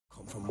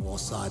From all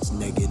sides,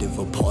 negative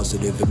or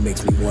positive, it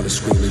makes me want to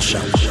scream and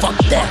shout, fuck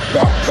that!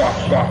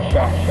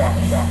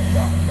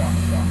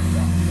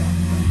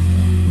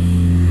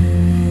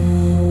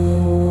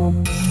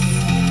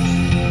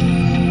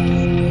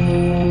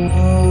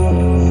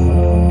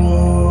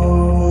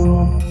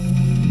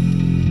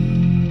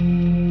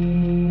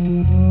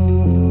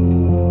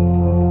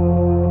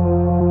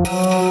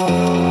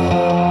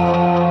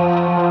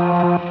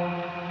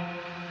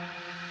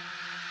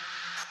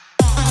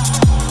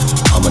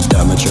 I'm a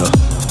damager,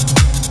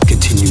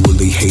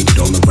 continually hated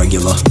on the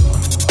regular.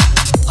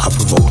 I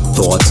provoke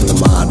thoughts in the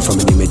mind from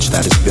an image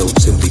that is built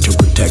simply to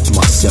protect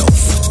myself.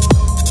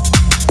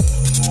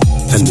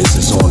 And this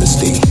is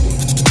honesty,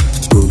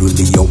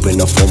 brutally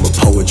open, a form of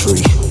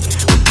poetry.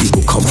 When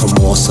people come from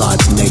all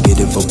sides,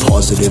 negative or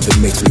positive, it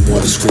makes me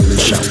want to scream and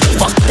shout,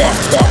 fuck that!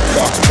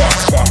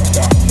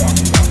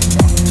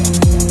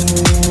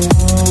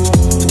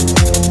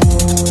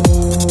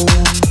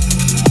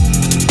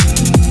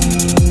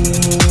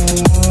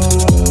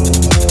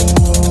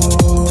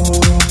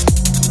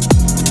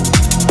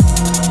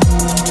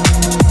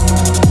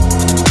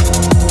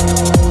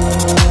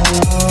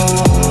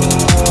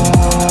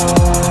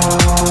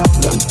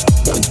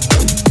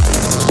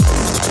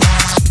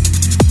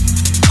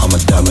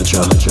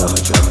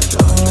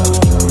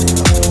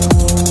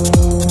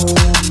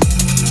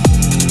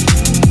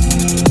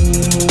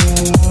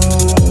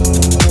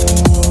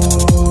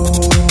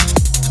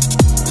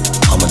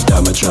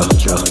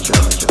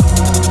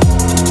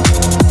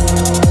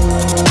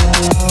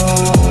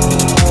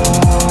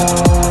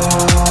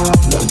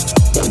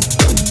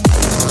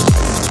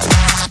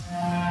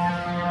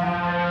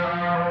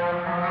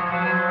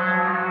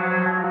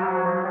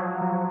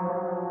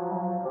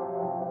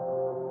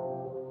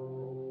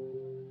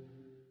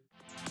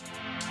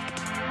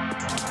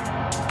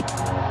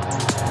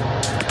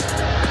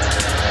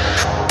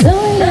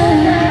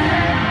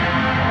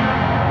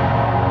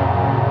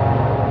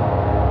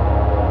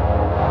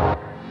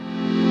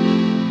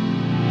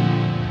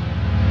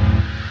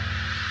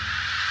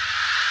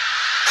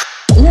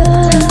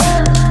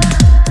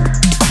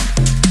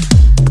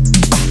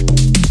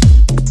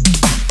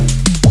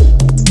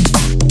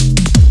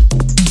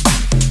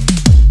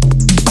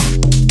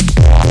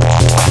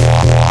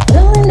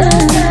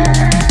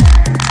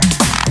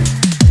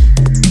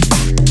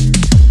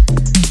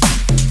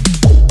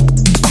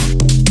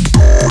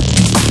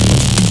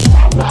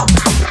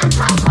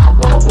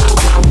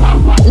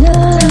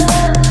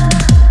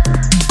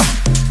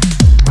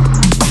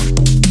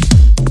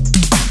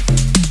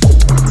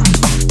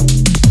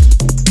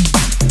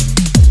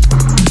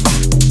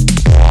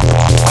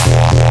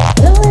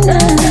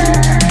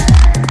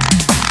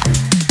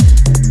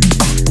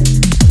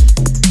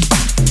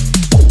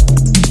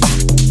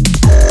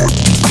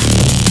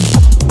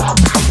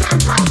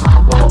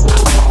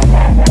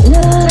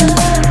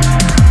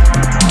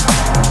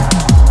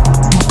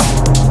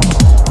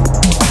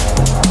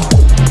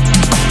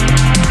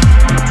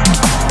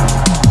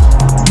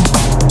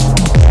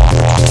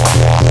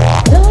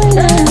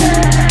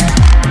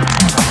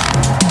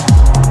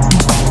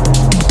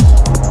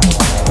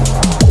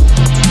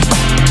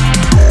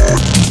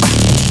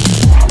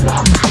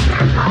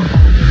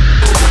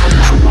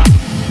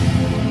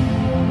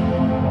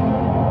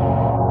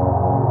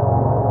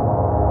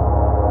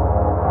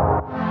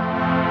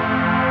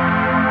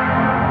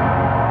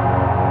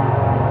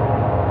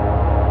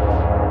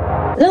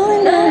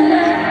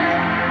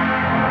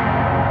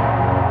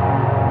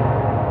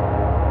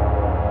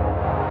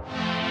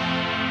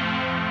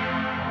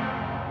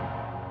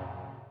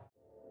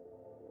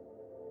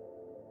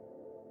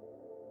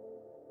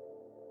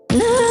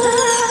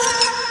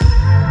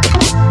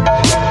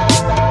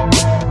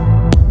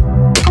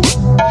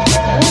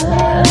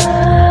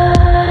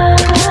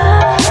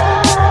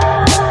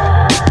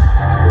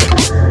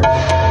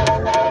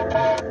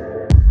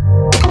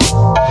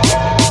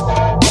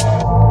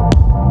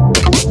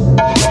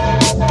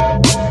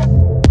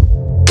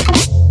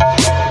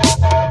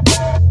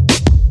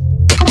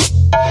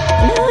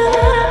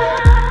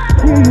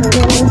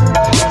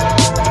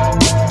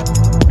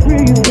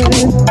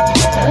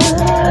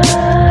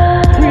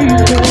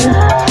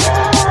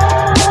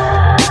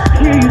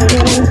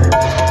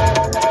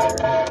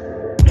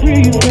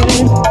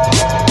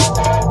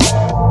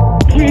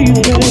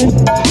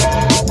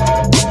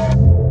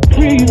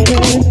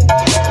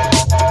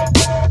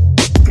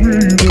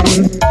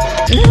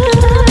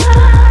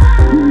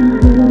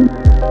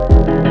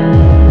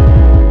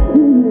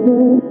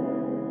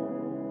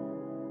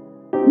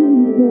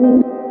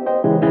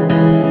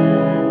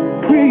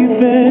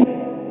 Breathe in.